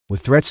With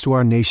threats to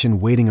our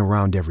nation waiting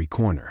around every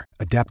corner,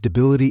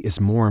 adaptability is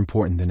more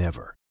important than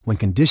ever. When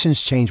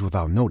conditions change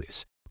without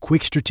notice,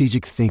 quick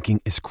strategic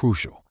thinking is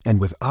crucial.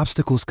 And with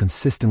obstacles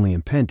consistently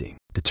impending,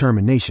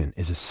 determination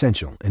is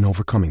essential in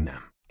overcoming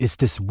them. It's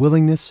this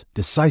willingness,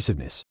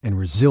 decisiveness, and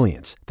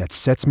resilience that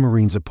sets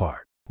Marines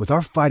apart. With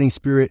our fighting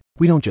spirit,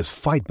 we don't just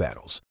fight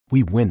battles,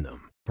 we win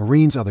them.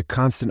 Marines are the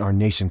constant our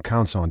nation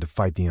counts on to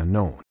fight the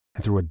unknown.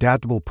 And through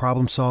adaptable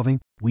problem solving,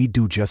 we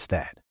do just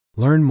that.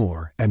 Learn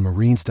more at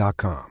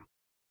marines.com.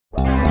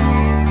 Could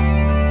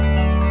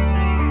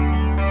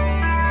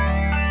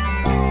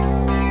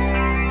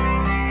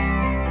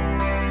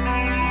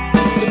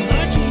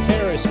Najee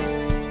Harris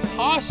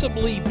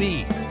possibly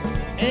be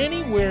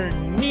anywhere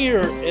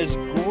near as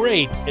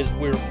great as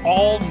we're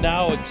all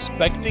now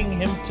expecting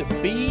him to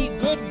be?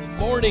 Good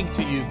morning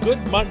to you.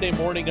 Good Monday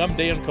morning. I'm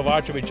Dan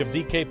Kovacevic of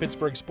DK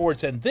Pittsburgh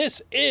Sports, and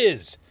this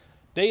is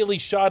Daily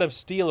Shot of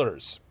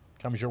Steelers.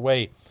 Comes your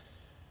way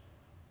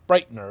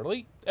bright and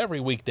early every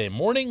weekday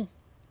morning.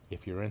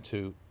 If you're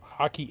into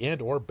hockey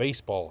and or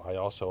baseball, I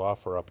also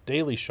offer up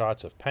daily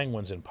shots of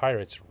Penguins and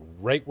Pirates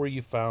right where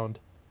you found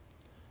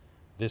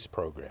this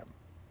program.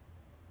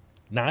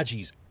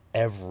 Najee's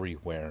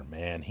everywhere,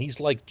 man. He's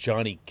like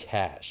Johnny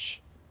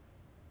Cash.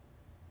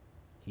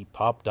 He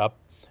popped up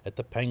at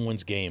the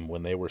Penguins game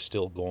when they were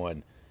still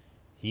going.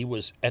 He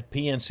was at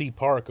PNC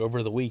Park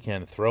over the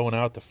weekend throwing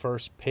out the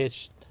first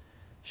pitch,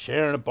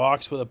 sharing a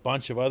box with a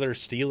bunch of other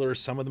Steelers,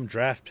 some of them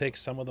draft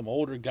picks, some of them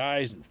older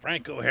guys, and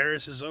Franco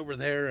Harris is over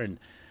there, and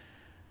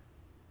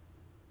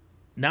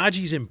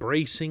Najee's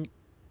embracing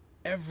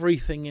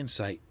everything in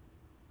sight.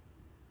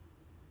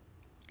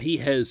 He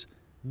has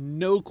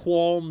no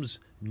qualms,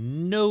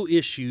 no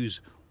issues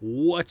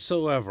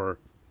whatsoever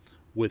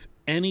with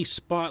any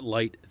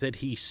spotlight that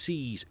he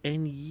sees,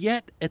 and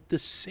yet at the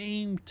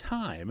same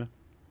time,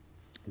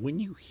 when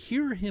you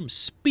hear him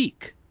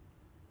speak,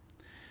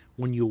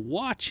 when you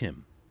watch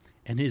him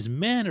and his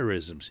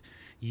mannerisms,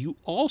 you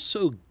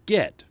also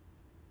get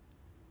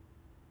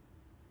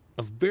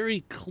a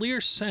very clear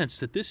sense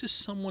that this is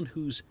someone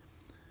who's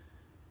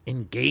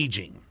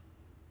engaging.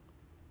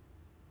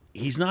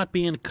 He's not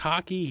being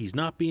cocky. He's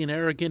not being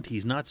arrogant.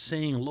 He's not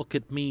saying, look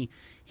at me.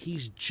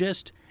 He's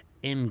just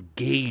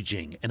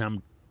engaging. And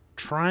I'm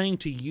trying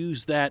to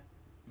use that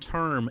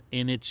term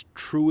in its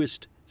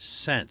truest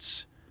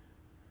sense.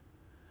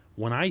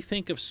 When I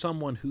think of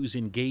someone who's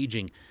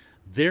engaging,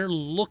 they're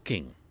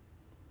looking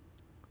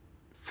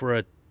for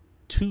a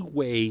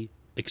two-way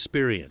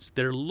experience.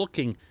 They're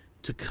looking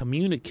to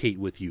communicate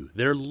with you.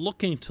 They're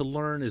looking to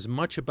learn as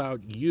much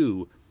about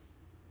you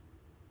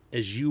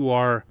as you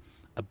are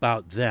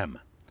about them.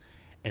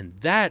 And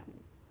that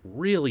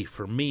really,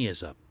 for me,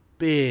 is a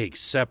big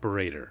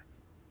separator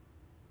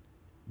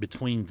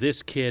between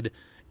this kid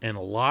and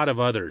a lot of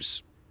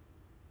others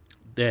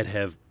that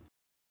have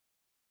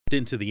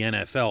into the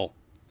NFL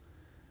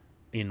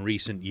in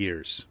recent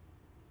years.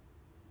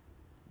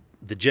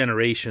 The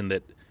generation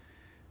that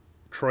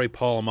Troy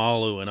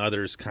Polamalu and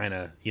others kind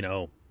of,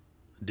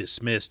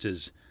 dismissed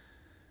as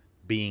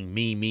being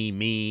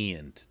me,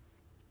 and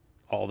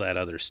all that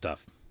other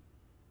stuff.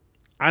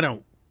 I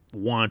don't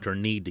want or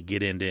need to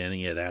get into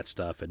any of that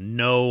stuff. And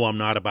no, I'm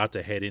not about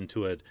to head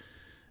into a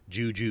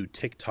Juju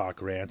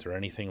TikTok rant or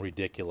anything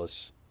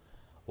ridiculous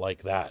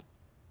like that.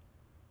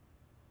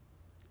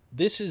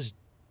 This is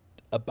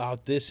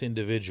about this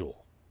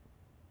individual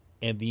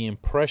and the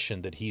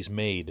impression that he's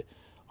made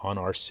on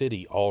our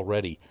city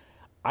already.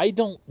 I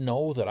don't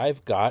know that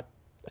I've got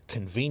a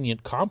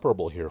convenient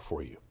comparable here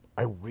for you.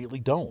 I really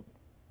don't.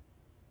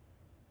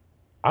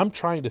 I'm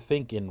trying to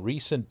think in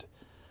recent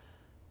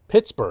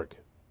Pittsburgh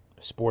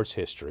sports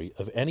history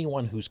of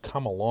anyone who's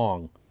come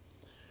along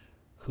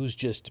who's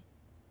just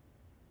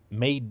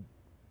made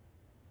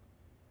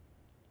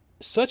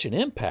such an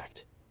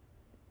impact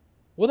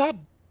without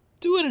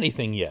doing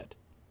anything yet.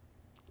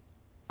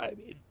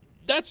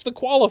 That's the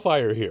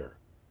qualifier here.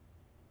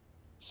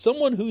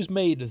 Someone who's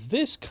made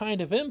this kind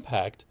of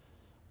impact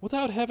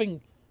without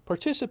having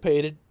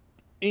participated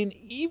in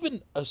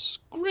even a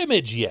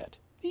scrimmage yet.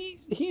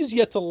 He's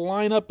yet to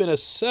line up in a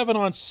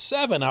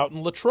 7-on-7 out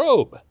in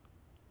Latrobe.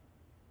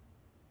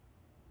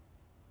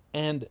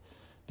 And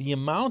the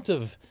amount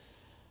of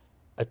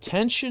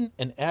attention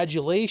and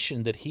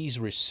adulation that he's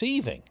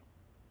receiving,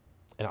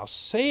 and I'll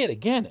say it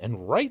again,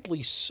 and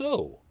rightly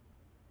so,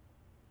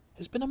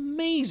 has been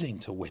amazing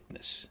to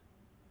witness.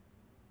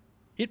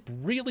 It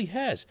really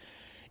has.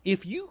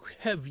 If you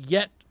have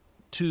yet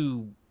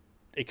to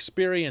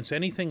experience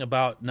anything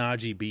about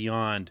Najee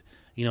beyond,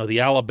 the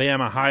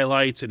Alabama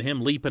highlights and him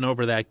leaping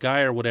over that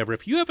guy or whatever,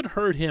 if you haven't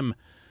heard him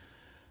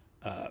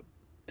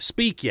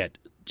speak yet,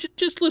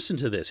 just listen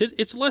to this.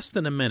 It's less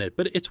than a minute,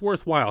 but it's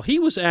worthwhile. He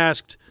was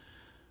asked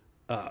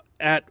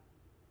at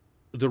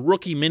the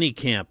rookie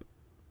minicamp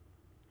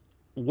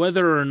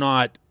whether or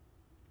not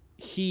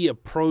he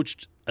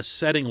approached a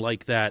setting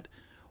like that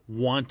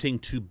wanting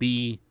to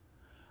be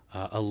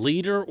a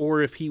leader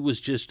or if he was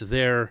just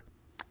there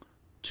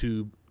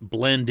to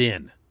blend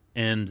in.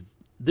 And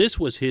this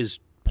was his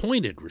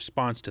pointed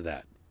response to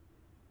that.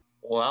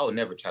 Well, I would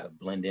never try to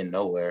blend in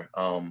nowhere.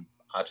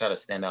 I try to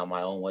stand out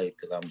my own way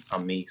because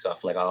I'm me, so I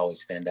feel like I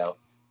always stand out.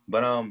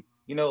 But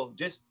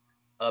just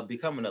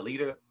becoming a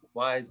leader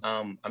wise,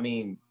 I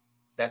mean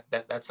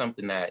that's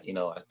something that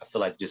I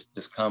feel like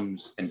just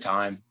comes in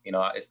time.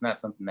 It's not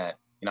something that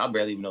I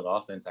barely even know the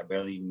offense. I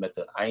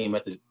ain't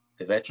met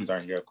the veterans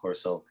aren't here, of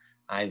course, so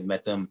I ain't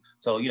met them.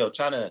 So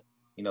trying to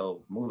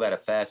move at a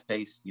fast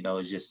pace,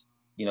 is just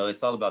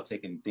it's all about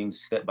taking things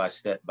step by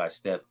step by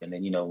step. And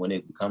then, when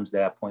it comes to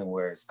that point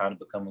where it's time to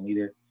become a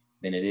leader,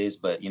 then it is.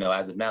 But,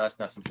 as of now, that's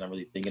not something I'm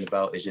really thinking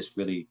about. It's just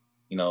really,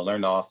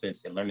 learn the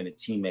offense and learning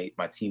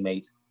my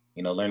teammates,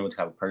 learning what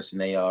type of person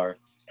they are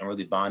and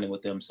really bonding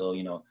with them. So,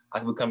 I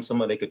can become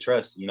someone they could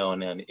trust,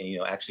 and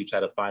actually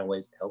try to find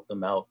ways to help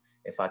them out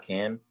if I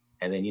can.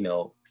 And then,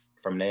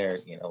 from there,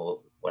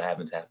 what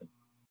happens happen.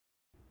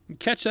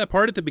 Catch that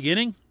part at the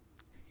beginning?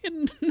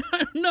 And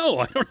no,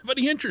 I don't have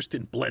any interest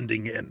in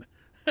blending in.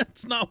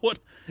 That's not what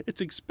it's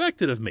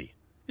expected of me.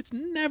 It's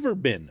never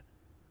been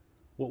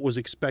what was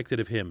expected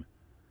of him.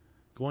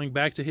 Going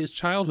back to his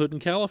childhood in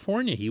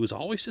California, he was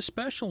always the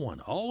special one,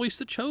 always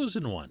the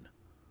chosen one.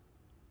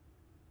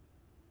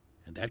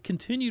 And that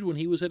continued when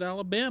he was at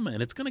Alabama,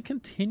 and it's going to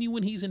continue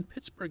when he's in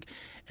Pittsburgh.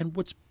 And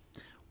what's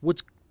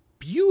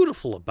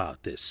beautiful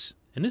about this,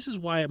 and this is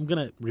why I'm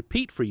going to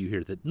repeat for you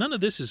here that none of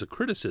this is a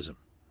criticism,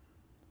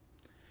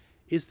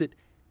 is that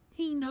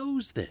he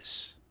knows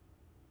this.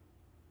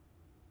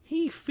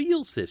 He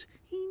feels this.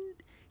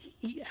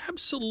 He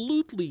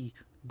absolutely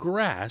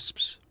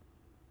grasps,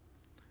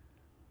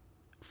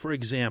 for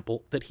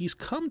example, that he's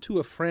come to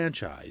a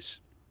franchise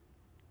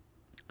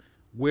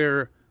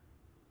where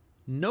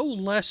no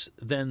less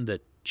than the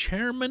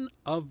chairman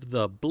of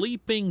the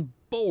bleeping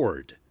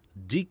board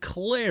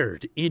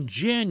declared in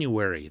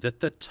January that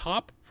the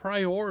top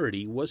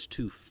priority was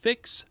to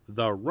fix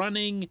the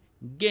running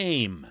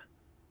game.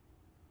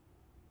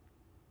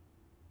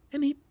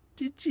 And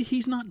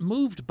he's not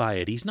moved by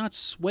it. He's not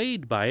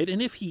swayed by it.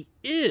 And if he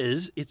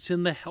is, it's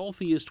in the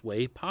healthiest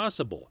way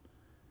possible.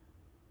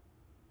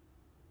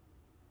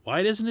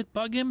 Why doesn't it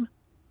bug him?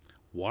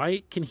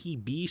 Why can he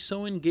be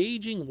so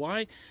engaging?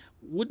 Why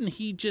wouldn't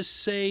he just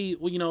say,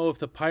 well, if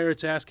the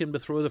Pirates ask him to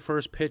throw the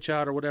first pitch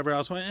out or whatever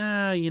else,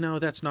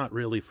 that's not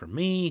really for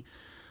me.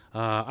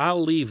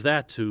 I'll leave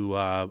that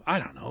to,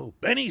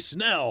 Benny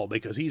Snell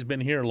because he's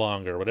been here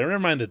longer. Whatever. Never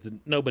mind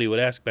that nobody would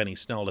ask Benny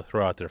Snell to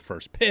throw out their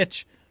first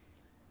pitch.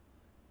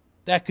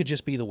 That could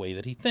just be the way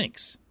that he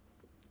thinks.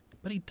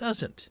 But he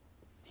doesn't.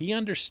 He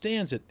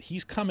understands that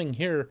he's coming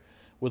here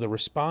with a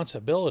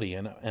responsibility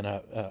and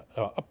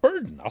a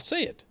burden. I'll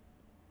say it.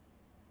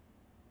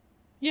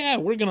 Yeah,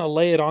 we're going to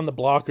lay it on the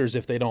blockers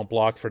if they don't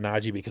block for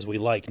Najee because we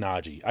like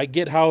Najee. I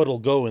get how it'll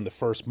go in the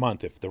first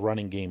month if the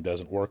running game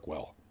doesn't work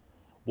well.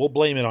 We'll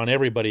blame it on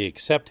everybody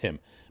except him.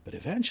 But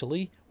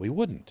eventually, we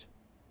wouldn't.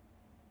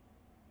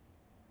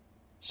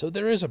 So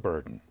there is a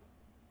burden.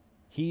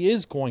 He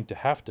is going to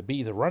have to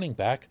be the running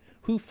back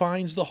who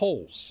finds the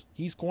holes.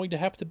 He's going to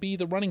have to be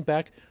the running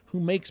back who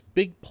makes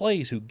big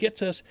plays, who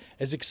gets us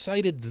as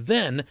excited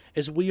then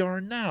as we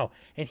are now.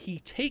 And he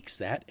takes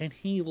that and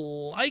he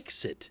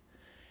likes it.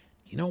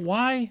 You know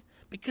why?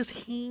 Because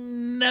he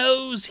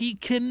knows he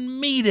can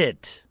meet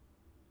it.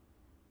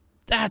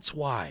 That's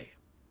why.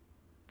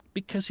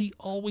 Because he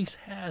always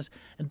has.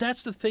 And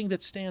that's the thing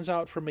that stands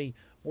out for me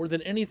more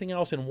than anything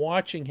else in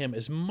watching him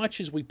as much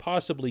as we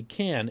possibly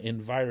can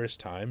in virus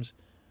times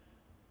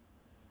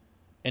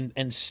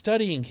and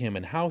studying him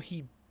and how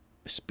he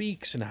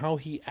speaks and how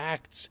he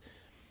acts.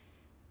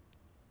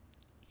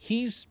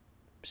 He's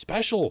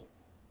special.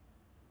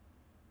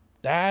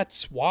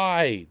 That's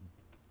why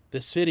the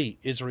city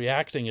is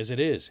reacting as it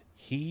is.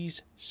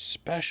 He's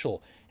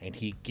special, and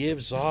he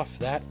gives off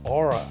that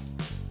aura.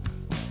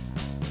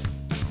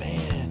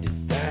 Man,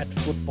 did that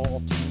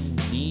football team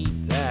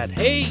need that?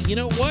 Hey, you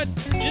know what?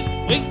 Just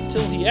wait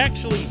till he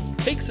actually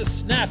takes a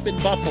snap in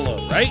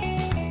Buffalo,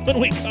 right? When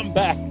we come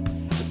back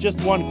with just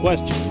one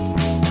question.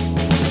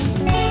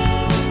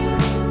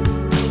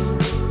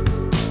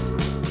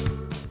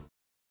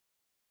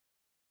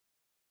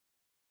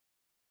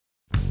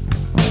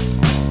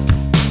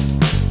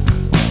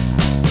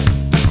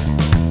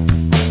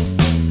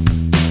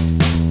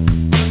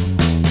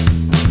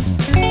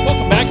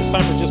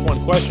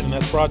 Question, and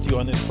that's brought to you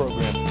on this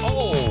program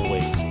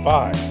always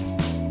by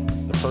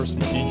the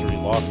personal injury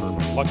law firm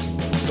of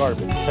Luxembourg,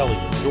 Garvin, Kelly,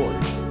 and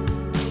George.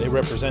 They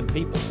represent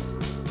people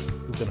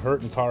who've been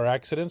hurt in car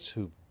accidents,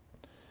 who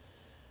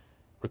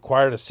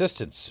required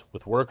assistance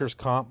with workers'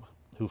 comp,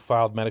 who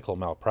filed medical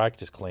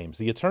malpractice claims.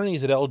 The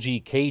attorneys at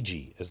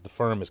LGKG, as the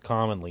firm is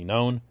commonly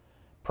known,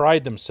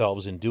 pride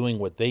themselves in doing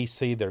what they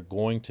say they're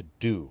going to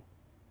do.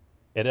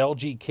 At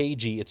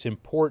LGKG, it's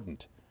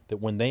important that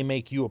when they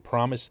make you a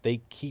promise,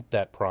 they keep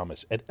that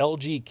promise. At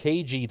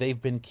LGKG,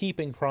 they've been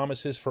keeping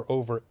promises for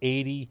over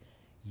 80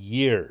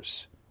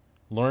 years.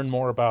 Learn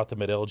more about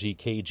them at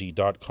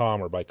lgkg.com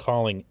or by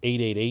calling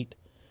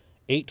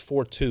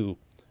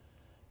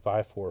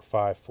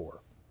 888-842-5454.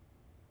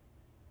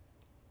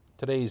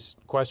 Today's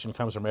question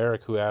comes from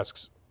Eric, who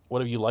asks, what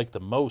have you liked the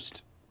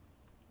most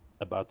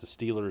about the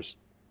Steelers'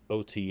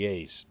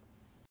 OTAs.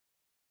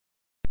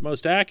 The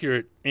most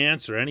accurate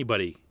answer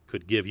anybody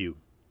could give you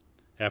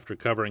after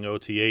covering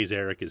OTAs,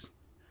 Eric, is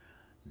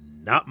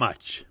not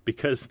much,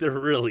 because there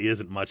really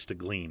isn't much to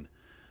glean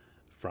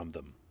from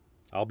them.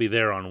 I'll be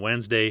there on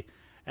Wednesday,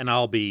 and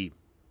I'll be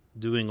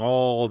doing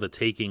all the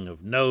taking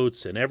of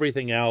notes and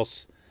everything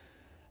else,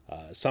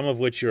 some of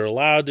which you're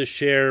allowed to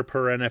share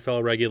per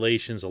NFL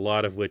regulations, a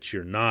lot of which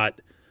you're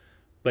not.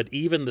 But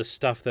even the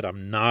stuff that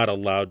I'm not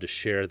allowed to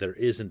share, there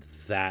isn't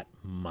that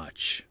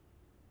much.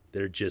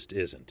 There just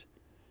isn't.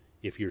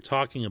 If you're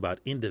talking about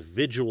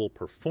individual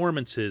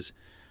performances,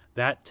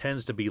 that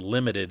tends to be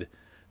limited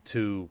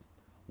to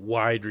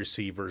wide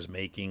receivers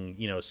making,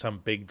 some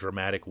big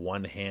dramatic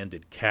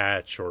one-handed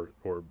catch or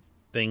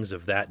things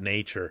of that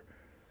nature.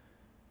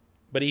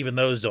 But even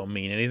those don't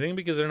mean anything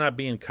because they're not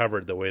being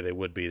covered the way they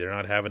would be. They're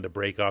not having to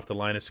break off the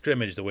line of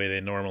scrimmage the way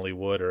they normally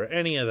would, or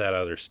any of that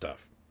other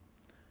stuff.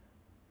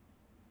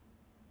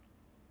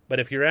 But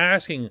if you're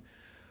asking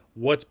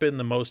what's been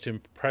the most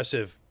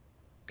impressive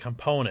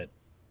component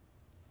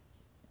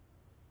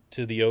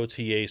to the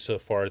OTA so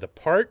far, the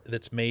part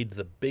that's made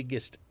the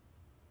biggest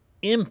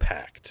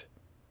impact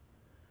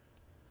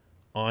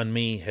on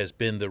me has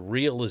been the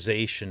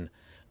realization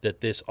that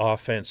this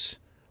offense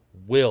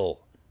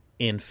will,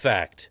 in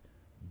fact,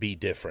 be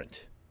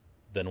different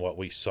than what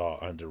we saw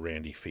under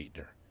Randy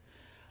Fichtner.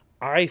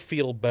 I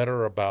feel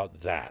better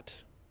about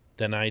that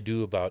than I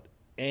do about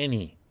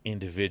any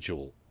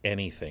individual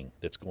anything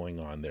that's going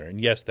on there. And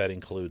yes, that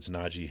includes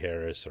Najee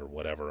Harris or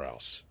whatever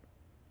else.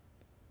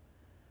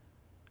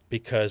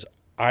 Because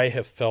I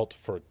have felt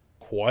for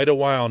quite a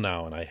while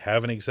now, and I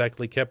haven't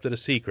exactly kept it a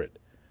secret,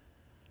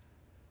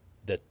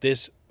 that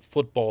this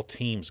football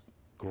team's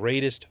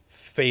greatest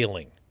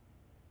failing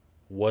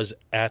was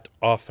at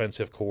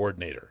offensive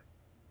coordinator.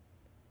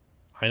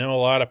 I know a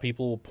lot of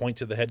people will point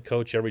to the head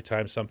coach every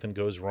time something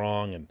goes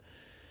wrong, and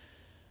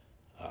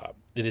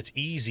that it's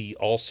easy,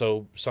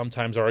 also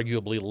sometimes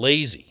arguably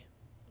lazy,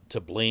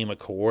 to blame a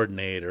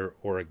coordinator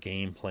or a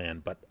game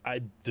plan. But I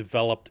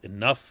developed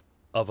enough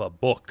of a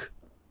book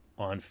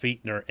on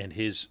Fichtner and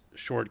his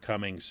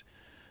shortcomings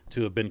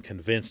to have been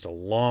convinced a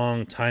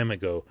long time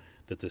ago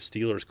that the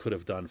Steelers could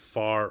have done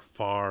far,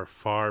 far,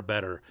 far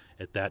better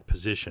at that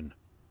position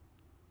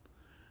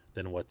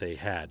than what they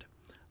had.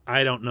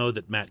 I don't know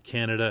that Matt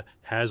Canada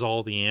has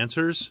all the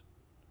answers,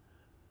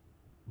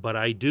 but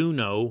I do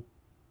know,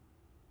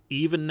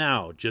 even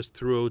now, just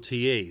through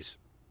OTAs,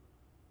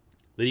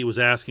 that he was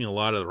asking a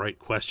lot of the right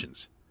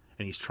questions,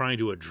 and he's trying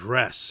to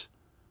address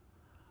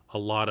a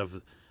lot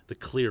of the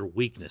clear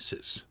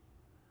weaknesses.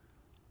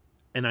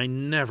 And I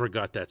never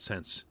got that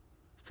sense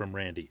from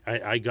Randy.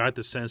 I got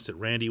the sense that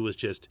Randy was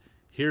just,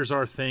 here's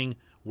our thing,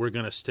 we're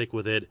going to stick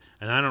with it,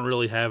 and I don't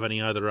really have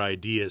any other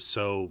ideas,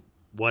 so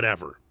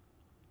whatever.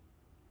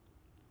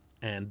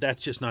 And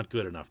that's just not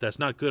good enough. That's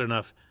not good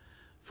enough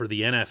for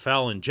the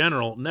NFL in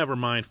general, never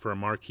mind for a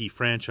marquee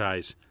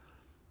franchise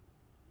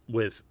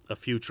with a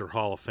future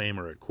Hall of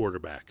Famer at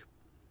quarterback.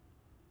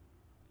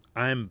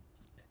 I'm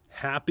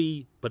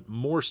happy, but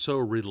more so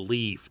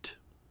relieved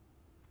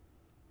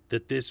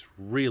that this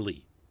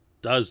really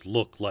does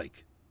look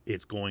like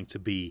it's going to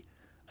be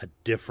a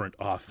different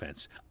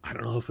offense. I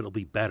don't know if it'll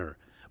be better,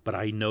 but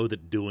I know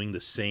that doing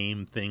the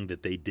same thing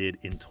that they did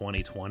in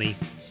 2020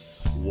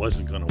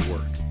 wasn't going to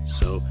work.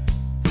 So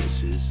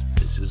this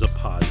is a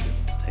positive.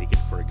 Take it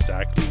for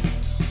exactly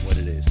what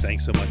it is.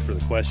 Thanks so much for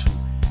the question,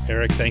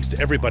 Eric. Thanks to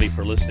everybody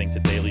for listening to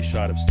Daily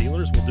Shot of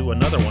Steelers. We'll do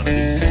another one of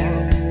these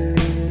tomorrow.